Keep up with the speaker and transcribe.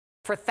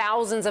For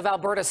thousands of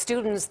Alberta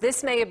students,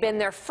 this may have been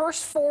their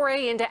first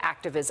foray into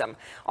activism.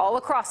 All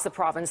across the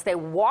province, they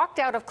walked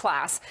out of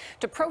class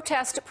to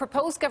protest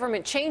proposed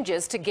government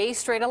changes to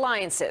gay-straight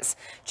alliances.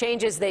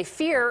 Changes they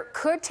fear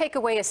could take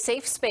away a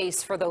safe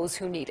space for those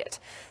who need it.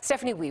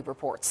 Stephanie Wee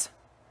reports.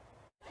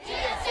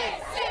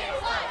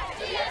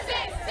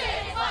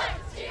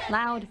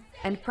 Loud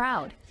and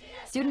proud,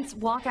 students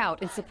walk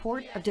out in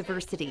support of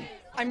diversity.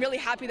 I'm really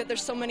happy that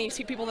there's so many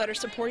people that are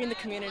supporting the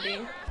community.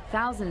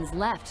 Thousands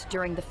left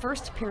during the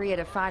first period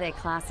of Friday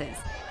classes.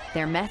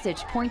 Their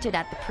message pointed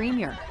at the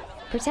Premier: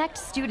 protect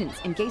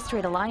students in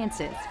gay-straight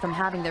alliances from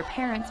having their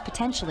parents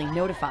potentially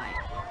notified.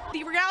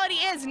 The reality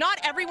is not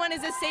everyone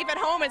is as safe at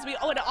home as we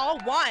would all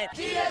want.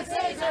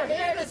 GSAs are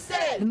here to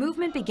stay. The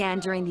movement began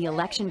during the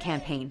election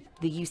campaign.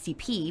 The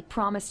UCP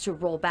promised to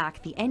roll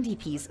back the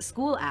NDP's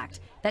School Act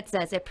that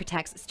says it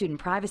protects student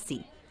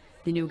privacy.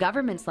 The new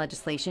government's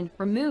legislation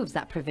removes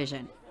that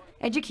provision.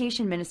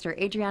 Education Minister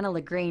Adriana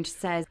LaGrange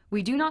says,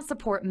 "We do not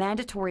support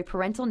mandatory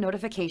parental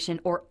notification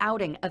or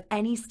outing of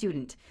any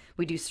student.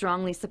 We do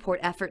strongly support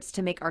efforts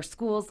to make our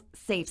schools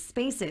safe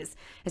spaces,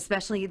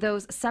 especially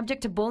those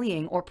subject to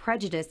bullying or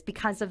prejudice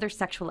because of their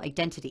sexual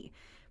identity."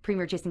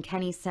 Premier Jason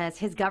Kenney says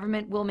his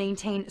government will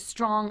maintain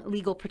strong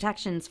legal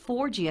protections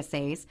for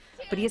GSAs,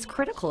 but he is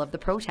critical of the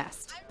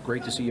protest.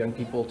 Great to see young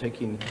people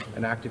taking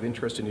an active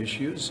interest in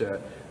issues.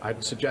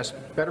 I'd suggest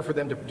better for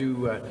them to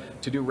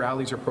do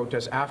rallies or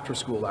protests after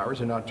school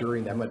hours and not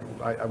during them.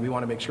 We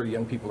want to make sure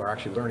young people are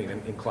actually learning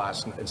in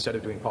class instead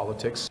of doing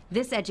politics.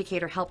 This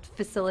educator helped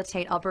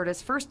facilitate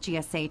Alberta's first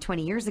GSA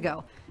 20 years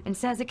ago and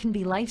says it can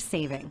be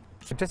life-saving.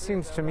 It just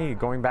seems to me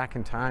going back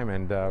in time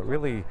and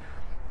really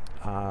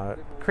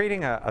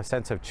creating a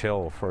sense of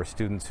chill for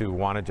students who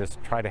want to just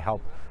try to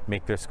help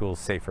make their schools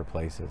safer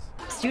places.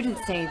 Students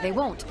say they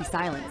won't be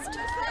silenced.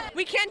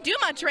 We can't do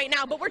much right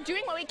now, but we're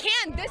doing what we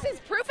can. This is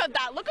proof of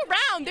that. Look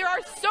around. There are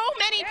so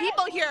many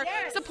people here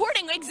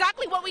supporting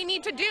exactly what we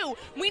need to do.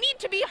 We need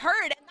to be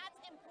heard. And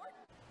that's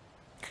important.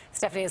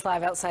 Stephanie is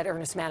live outside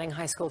Ernest Manning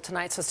High School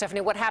tonight. So,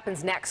 Stephanie, what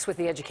happens next with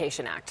the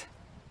Education Act?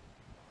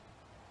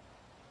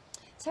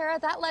 Tara,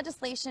 that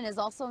legislation is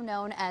also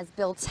known as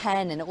Bill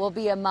 10, and it will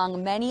be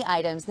among many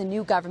items the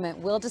new government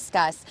will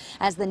discuss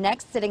as the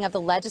next sitting of the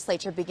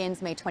legislature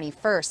begins May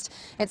 21st.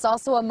 It's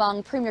also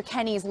among Premier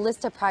Kenney's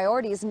list of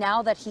priorities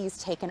now that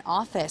he's taken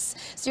office.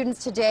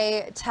 Students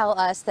today tell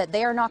us that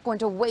they are not going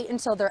to wait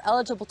until they're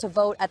eligible to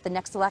vote at the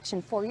next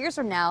election 4 years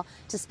from now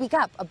to speak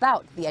up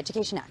about the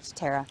Education Act.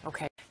 Tara.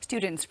 Okay.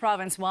 Students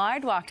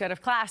province-wide walked out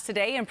of class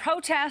today in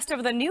protest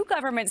over the new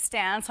government's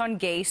stance on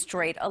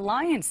gay-straight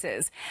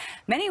alliances.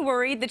 Many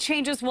worried the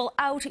changes will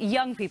out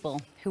young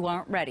people who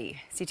aren't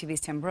ready.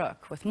 CTV's Tim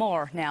Brooke with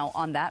more now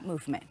on that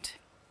movement.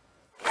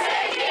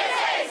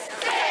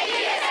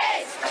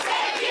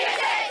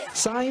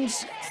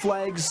 Signs,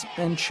 flags,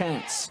 and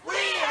chants.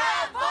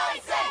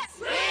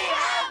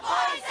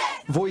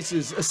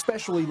 Voices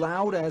especially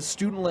loud as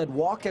student-led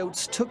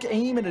walkouts took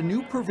aim at a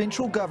new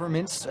provincial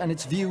government and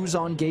its views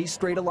on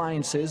gay-straight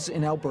alliances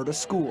in Alberta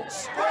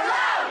schools. We're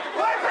loud,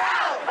 we're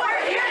proud,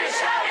 we're here to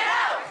shout it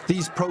out!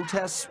 These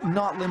protests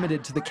not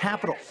limited to the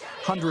capital.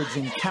 Hundreds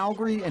in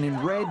Calgary and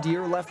in Red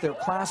Deer left their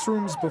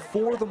classrooms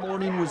before the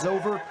morning was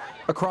over.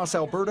 Across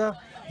Alberta,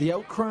 the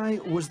outcry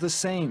was the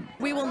same.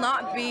 We will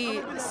not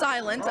be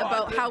silent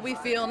about how we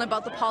feel and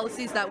about the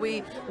policies that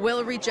we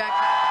will reject.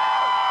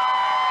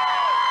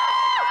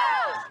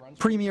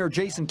 Premier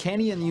Jason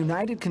Kenney and the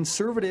United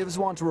Conservatives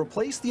want to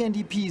replace the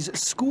NDP's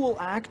School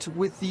Act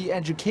with the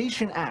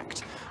Education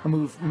Act, a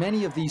move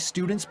many of these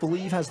students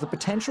believe has the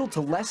potential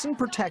to lessen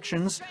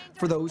protections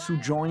for those who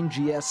join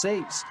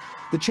GSAs.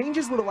 The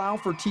changes would allow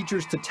for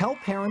teachers to tell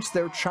parents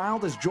their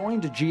child has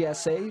joined a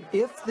GSA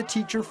if the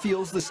teacher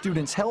feels the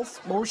student's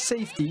health or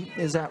safety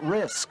is at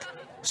risk.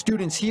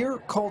 Students here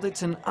called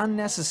it an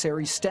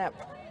unnecessary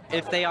step.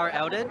 If they are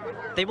outed,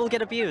 they will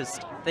get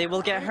abused. They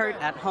will get hurt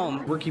at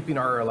home. We're keeping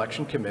our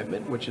election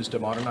commitment, which is to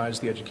modernize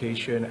the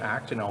Education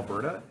Act in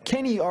Alberta.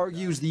 Kenney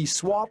argues the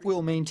swap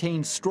will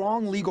maintain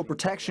strong legal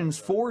protections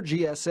for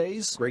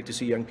GSAs. Great to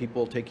see young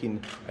people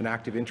taking an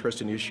active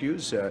interest in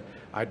issues.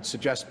 I'd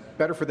suggest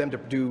better for them to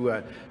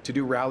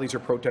do rallies or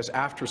protests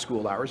after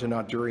school hours and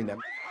not during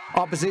them.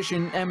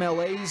 Opposition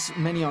MLAs,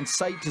 many on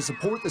site to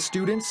support the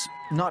students,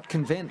 not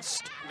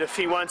convinced. If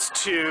he wants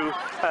to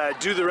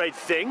do the right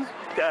thing,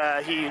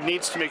 he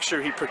needs to make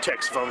sure he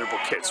protects vulnerable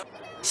kids.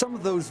 Some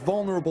of those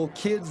vulnerable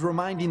kids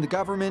reminding the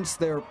governments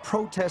they're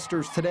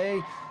protesters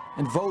today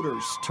and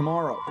voters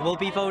tomorrow. We'll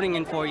be voting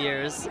in 4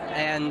 years,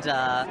 and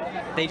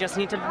they just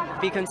need to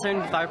be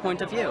concerned with our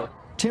point of view.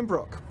 Tim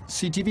Brooke,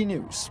 CTV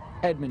News,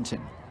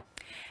 Edmonton.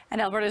 And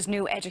Alberta's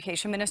new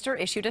education minister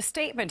issued a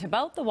statement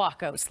about the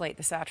walkouts late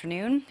this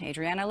afternoon.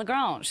 Adriana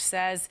LaGrange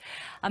says,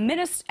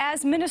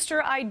 as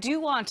minister, I do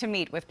want to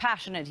meet with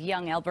passionate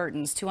young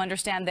Albertans to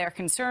understand their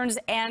concerns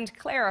and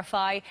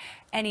clarify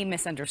any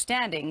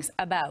misunderstandings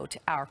about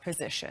our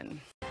position.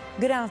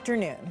 Good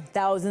afternoon.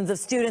 Thousands of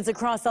students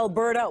across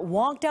Alberta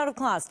walked out of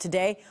class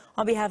today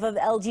on behalf of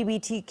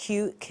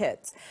LGBTQ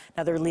kids.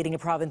 Now they're leading a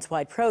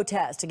province-wide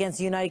protest against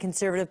the United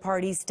Conservative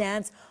Party's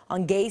stance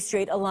on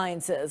gay-straight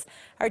alliances.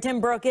 Our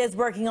Tim Brooke is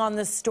working on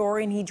this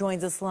story and he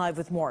joins us live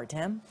with more.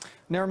 Tim?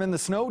 Nariman, the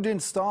snow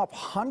didn't stop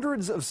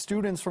hundreds of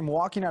students from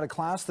walking out of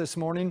class this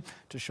morning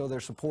to show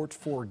their support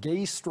for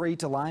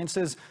gay-straight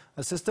alliances,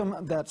 a system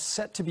that's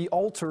set to be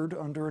altered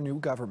under a new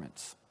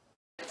government.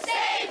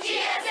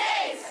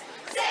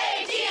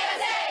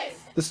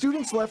 The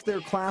students left their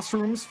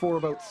classrooms for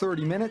about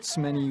 30 minutes,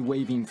 many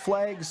waving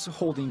flags,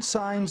 holding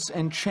signs,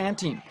 and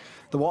chanting.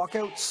 The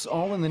walkouts,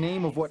 all in the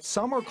name of what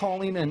some are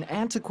calling an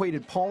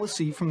antiquated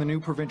policy from the new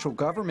provincial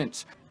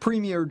government.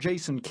 Premier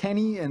Jason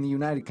Kenney and the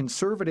United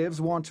Conservatives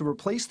want to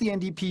replace the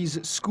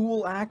NDP's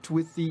School Act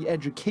with the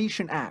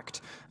Education Act,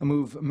 a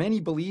move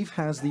many believe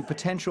has the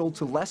potential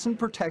to lessen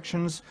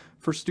protections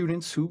for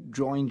students who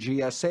join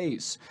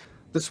GSAs.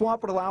 The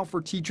swap would allow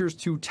for teachers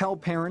to tell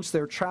parents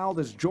their child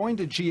has joined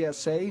a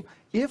GSA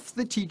if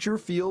the teacher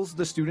feels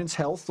the student's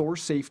health or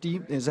safety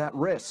is at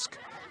risk.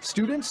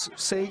 Students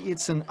say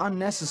it's an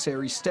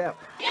unnecessary step.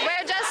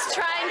 We're just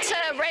trying to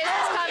raise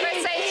this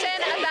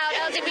conversation about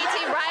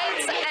LGBT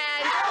rights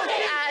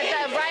and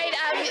the right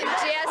of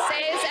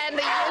GSAs and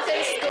the youth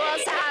in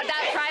schools to have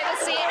that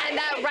privacy and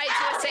that right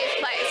to a safe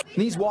place.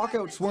 These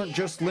walkouts weren't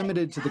just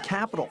limited to the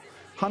capital.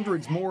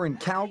 Hundreds more in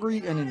Calgary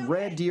and in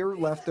Red Deer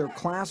left their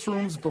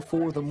classrooms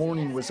before the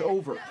morning was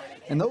over.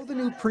 And though the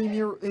new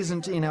premier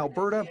isn't in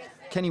Alberta,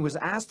 Kenney was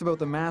asked about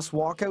the mass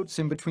walkouts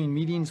in between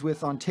meetings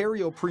with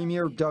Ontario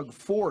Premier Doug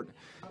Ford.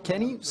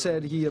 Kenney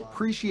said he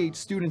appreciates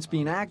students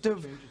being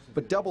active,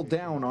 but doubled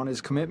down on his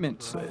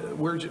commitment.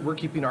 We're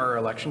keeping our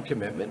election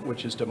commitment,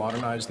 which is to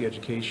modernize the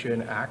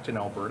Education Act in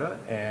Alberta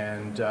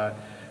and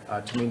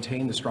to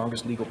maintain the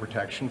strongest legal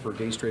protection for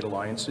gay-straight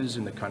alliances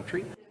in the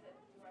country.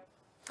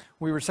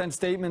 We were sent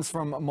statements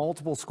from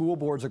multiple school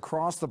boards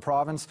across the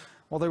province.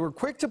 While they were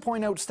quick to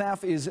point out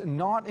staff is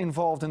not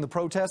involved in the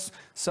protests,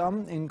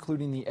 some,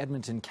 including the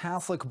Edmonton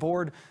Catholic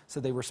Board,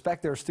 said they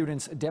respect their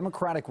students'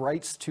 democratic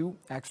rights to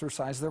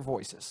exercise their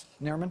voices.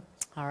 Nariman?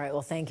 All right,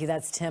 well, thank you.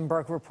 That's Tim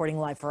Burke reporting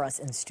live for us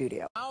in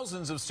studio.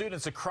 Thousands of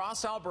students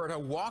across Alberta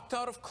walked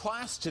out of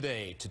class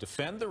today to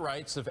defend the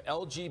rights of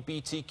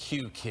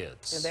LGBTQ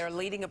kids. They're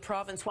leading a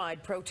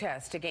province-wide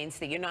protest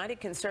against the United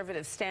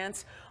Conservative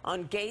stance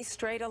on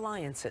gay-straight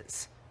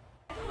alliances.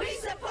 We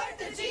support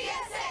the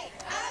GSA.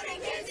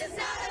 Outing kids is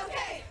not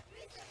okay.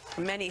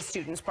 Many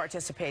students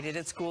participated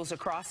at schools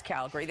across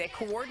Calgary. They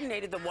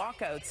coordinated the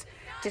walkouts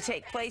to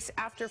take place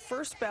after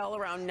first bell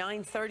around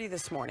 9:30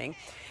 this morning.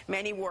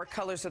 Many wore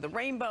colors of the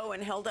rainbow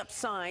and held up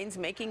signs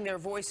making their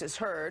voices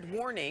heard,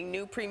 warning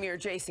new Premier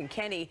Jason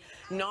Kenney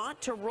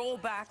not to roll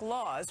back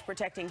laws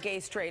protecting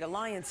gay-straight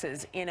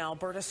alliances in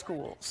Alberta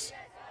schools.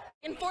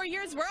 In 4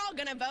 years, we're all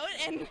going to vote,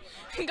 and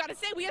I got to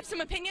say, we have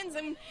some opinions,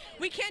 and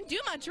we can't do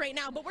much right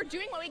now, but we're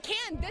doing what we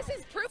can. This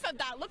is proof of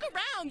that. Look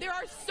around. There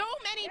are so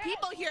many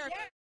people here.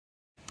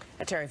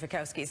 Terry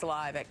Fikowski's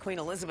live at Queen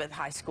Elizabeth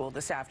High School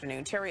this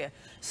afternoon. Terry, a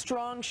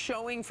strong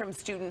showing from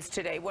students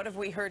today. What have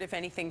we heard, if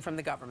anything, from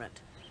the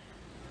government?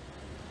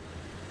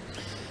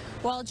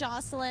 Well,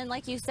 Jocelyn,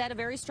 like you said, a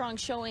very strong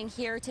showing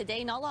here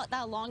today. Not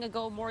that long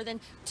ago, more than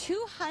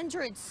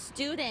 200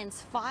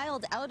 students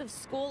filed out of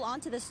school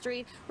onto the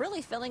street,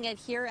 really filling it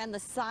here and the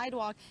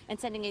sidewalk and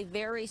sending a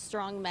very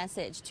strong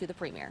message to the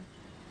Premier.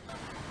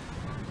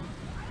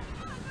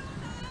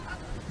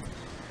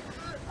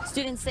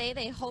 Students say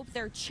they hope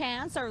their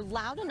chants are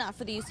loud enough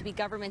for the UCP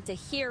government to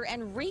hear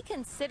and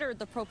reconsider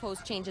the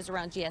proposed changes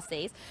around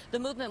GSAs. The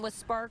movement was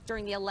sparked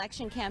during the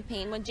election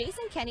campaign when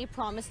Jason Kenney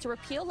promised to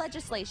repeal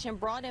legislation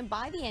brought in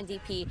by the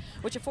NDP,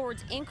 which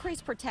affords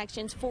increased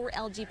protections for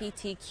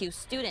LGBTQ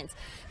students.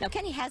 Now,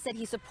 Kenney has said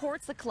he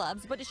supports the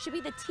clubs, but it should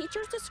be the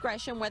teacher's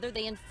discretion whether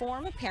they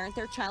inform a parent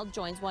their child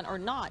joins one or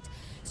not.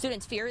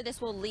 Students fear this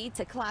will lead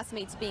to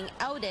classmates being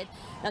outed.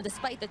 Now,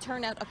 despite the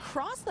turnout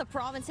across the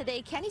province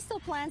today, Kenney still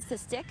plans to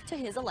stick to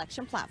his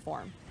election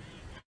platform.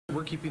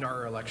 We're keeping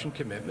our election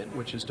commitment,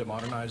 which is to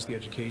modernize the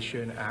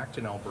Education Act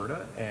in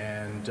Alberta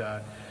and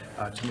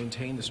to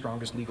maintain the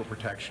strongest legal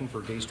protection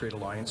for gay-straight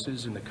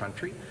alliances in the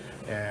country.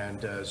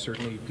 And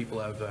certainly people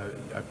have,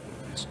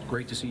 it's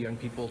great to see young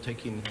people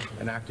taking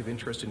an active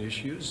interest in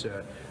issues.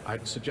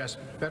 I'd suggest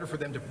better for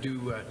them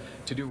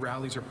to do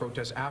rallies or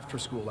protests after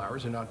school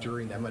hours and not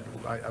during them.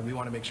 We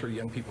want to make sure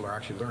young people are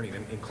actually learning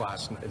in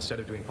class instead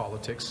of doing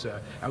politics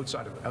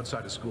outside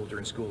of school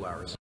during school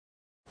hours.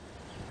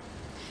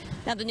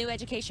 Now, the new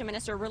education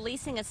minister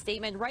releasing a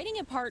statement writing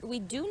in part, "We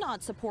do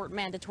not support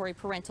mandatory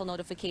parental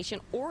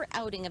notification or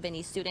outing of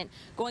any student,"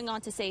 going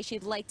on to say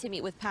she'd like to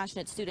meet with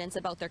passionate students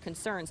about their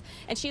concerns.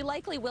 And she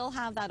likely will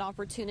have that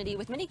opportunity,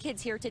 with many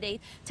kids here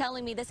today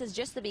telling me this is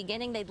just the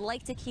beginning. They'd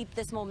like to keep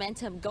this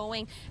momentum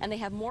going and they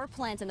have more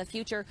plans in the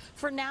future.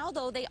 For now,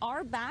 though, they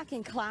are back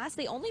in class.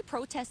 They only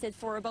protested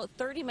for about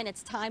 30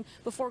 minutes time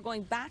before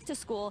going back to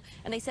school,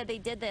 and they said they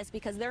did this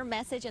because their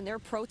message and their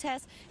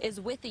protest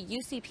is with the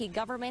UCP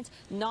government,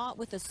 not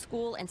with the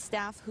school and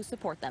staff who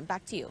support them.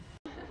 Back to you.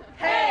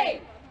 Hey!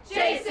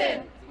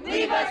 Jason,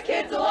 leave us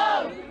kids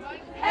alone.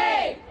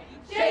 Hey,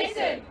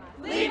 Jason,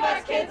 leave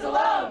us kids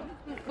alone.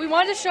 We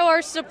want to show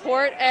our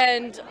support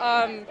and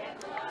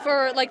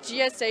for like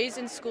GSAs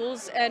in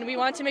schools, and we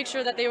want to make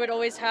sure that they would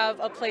always have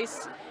a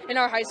place in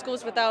our high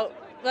schools without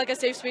like a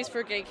safe space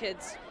for gay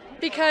kids.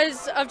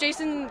 Because of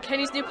Jason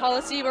Kenney's new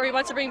policy where he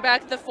wants to bring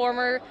back the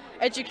former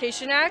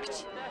Education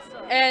Act,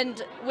 and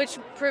which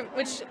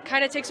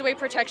kind of takes away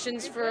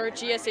protections for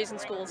GSAs in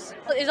schools.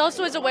 It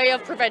also is a way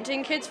of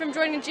preventing kids from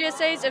joining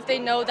GSAs if they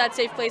know that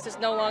safe place is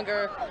no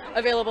longer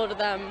available to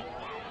them.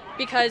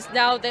 Because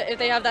now if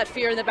they have that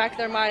fear in the back of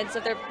their minds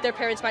that their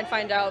parents might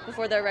find out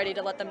before they're ready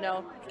to let them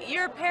know.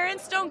 Your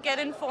parents don't get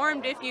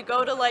informed if you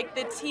go to like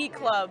the T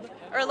club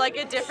or like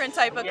a different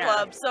type of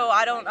club. So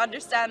I don't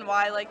understand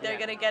why like they're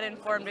gonna get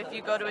informed if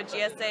you go to a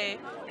GSA,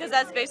 because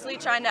that's basically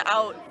trying to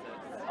out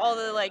all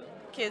the like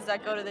kids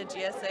that go to the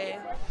GSA.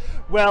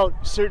 Well,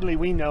 certainly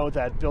we know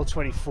that Bill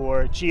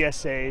 24,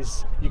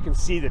 GSAs, you can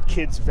see that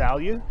kids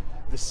value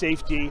the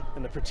safety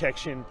and the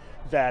protection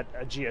that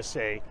a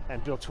GSA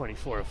and Bill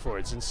 24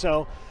 affords. And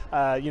so,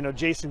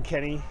 Jason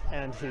Kenney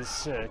and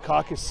his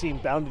caucus seem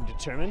bound and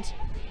determined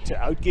to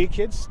out gay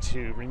kids,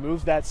 to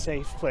remove that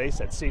safe place,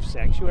 that safe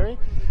sanctuary.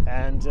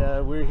 And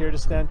we're here to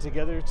stand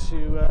together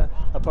to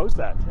oppose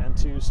that and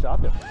to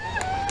stop it.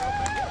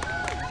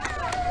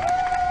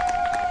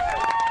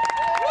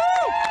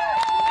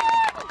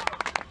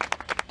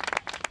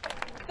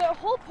 The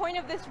whole point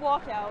of this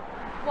walkout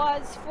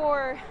was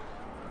for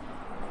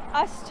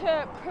us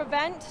to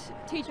prevent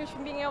teachers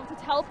from being able to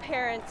tell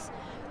parents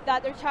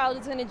that their child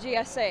is in a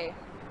GSA.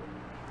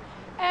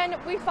 And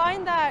we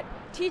find that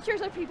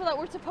teachers are people that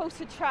we're supposed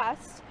to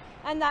trust,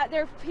 and that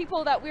they're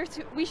people that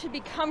we should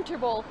be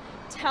comfortable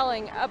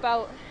telling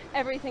about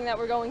everything that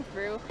we're going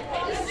through.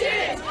 The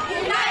students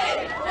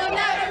united will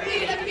never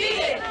be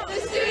defeated.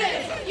 The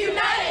students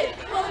united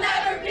will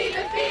never be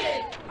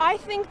defeated. I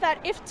think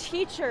that if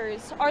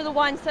teachers are the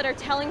ones that are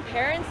telling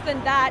parents,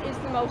 then that is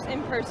the most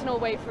impersonal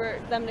way for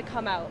them to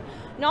come out.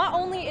 Not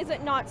only is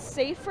it not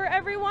safe for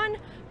everyone,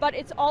 but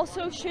it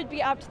also should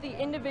be up to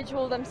the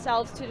individual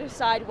themselves to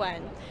decide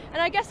when.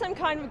 And I guess I'm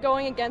kind of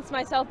going against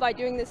myself by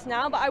doing this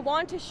now, but I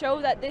want to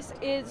show that this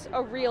is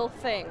a real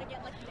thing.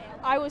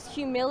 I was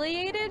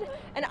humiliated,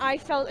 and I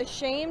felt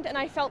ashamed, and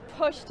I felt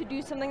pushed to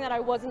do something that I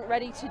wasn't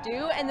ready to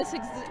do, and this is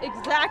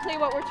exactly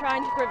what we're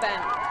trying to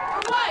prevent.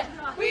 For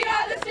one, we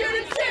are the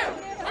students too,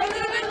 a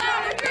little bit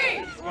louder,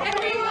 green, and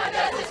we want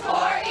justice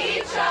for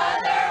each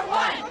other.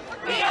 One,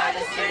 we are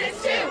the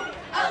students too,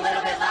 a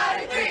little bit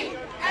louder, green,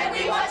 and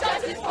we want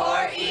justice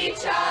for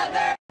each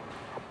other.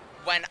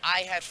 When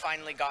I had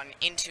finally gotten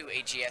into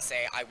a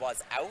GSA, I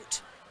was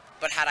out.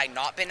 But had I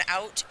not been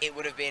out, it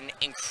would have been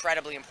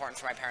incredibly important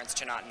for my parents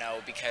to not know,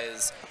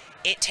 because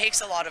it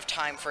takes a lot of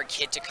time for a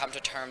kid to come to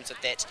terms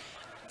with it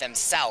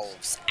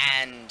themselves,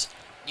 and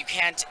you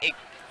can't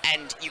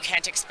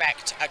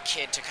expect a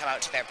kid to come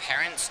out to their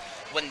parents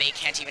when they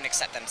can't even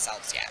accept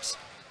themselves yet.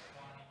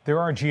 There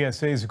are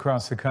GSAs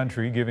across the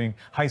country giving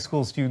high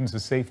school students a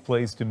safe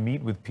place to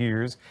meet with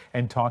peers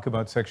and talk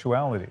about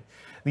sexuality.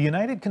 The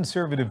United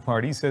Conservative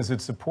Party says it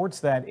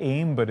supports that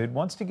aim, but it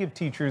wants to give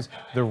teachers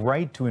the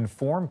right to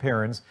inform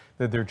parents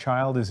that their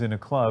child is in a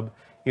club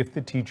if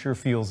the teacher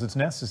feels it's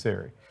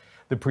necessary.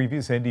 The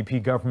previous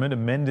NDP government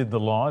amended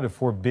the law to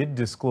forbid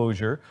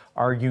disclosure,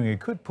 arguing it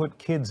could put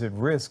kids at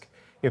risk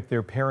if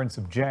their parents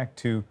object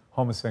to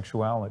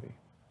homosexuality.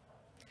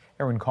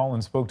 Aaron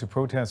Collins spoke to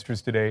protesters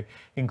today,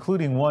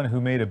 including one who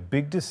made a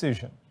big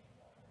decision.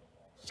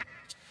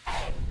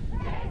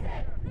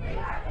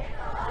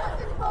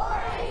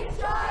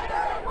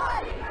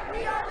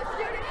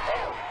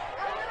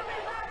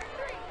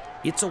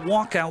 It's a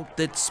walkout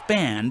that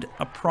spanned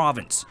a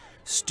province.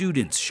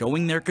 Students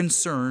showing their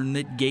concern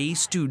that gay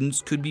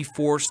students could be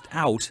forced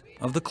out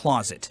of the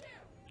closet.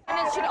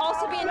 And it should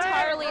also be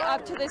entirely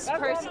up to this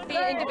person,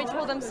 the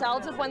individual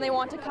themselves, of when they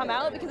want to come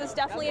out, because it's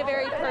definitely a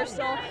very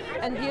personal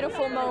and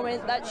beautiful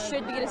moment that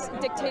should be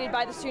dictated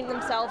by the student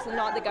themselves and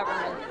not the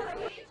government.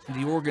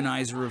 The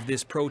organizer of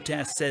this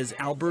protest says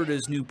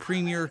Alberta's new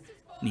premier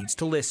needs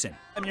to listen.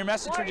 And your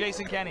message for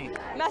Jason Kenney?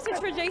 Message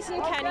for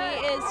Jason Kenney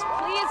is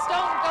please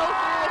don't go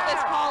through with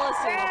this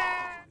policy.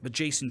 But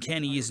Jason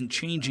Kenney isn't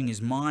changing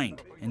his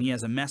mind, and he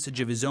has a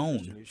message of his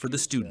own for the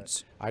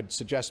students. I'd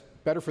suggest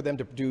better for them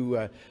to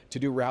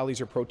do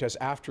rallies or protests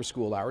after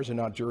school hours and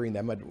not during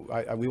them.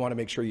 We want to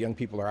make sure young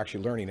people are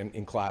actually learning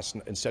in class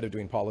instead of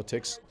doing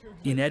politics.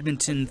 In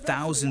Edmonton,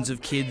 thousands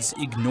of kids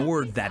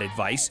ignored that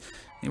advice.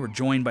 They were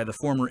joined by the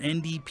former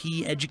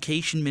NDP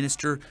education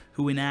minister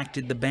who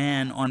enacted the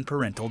ban on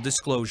parental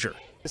disclosure.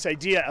 This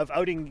idea of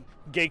outing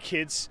gay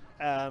kids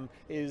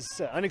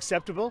is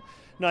unacceptable,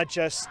 not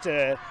just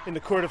in the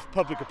court of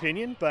public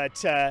opinion,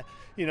 but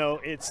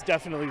it's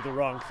definitely the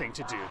wrong thing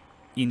to do.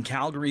 In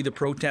Calgary, the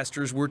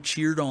protesters were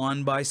cheered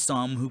on by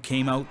some who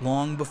came out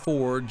long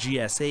before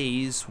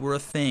GSAs were a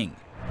thing.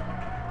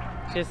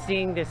 Just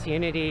seeing this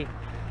unity,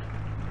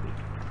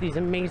 these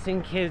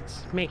amazing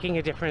kids making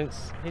a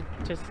difference,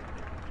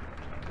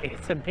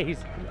 it's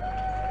amazing.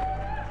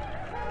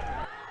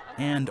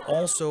 and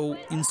also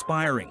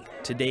inspiring.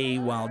 Today,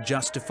 while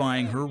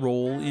justifying her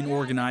role in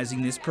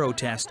organizing this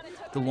protest,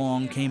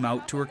 DeLong came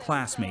out to her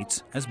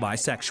classmates as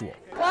bisexual.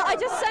 Well, I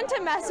just sent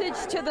a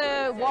message to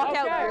the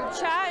walkout group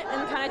chat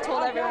and kind of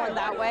told everyone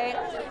that way.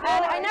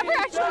 And I never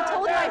actually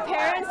told my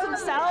parents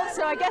themselves,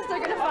 so I guess they're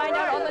going to find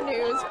out on the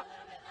news.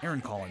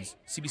 Aaron Collins,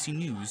 CBC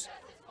News,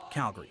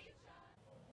 Calgary.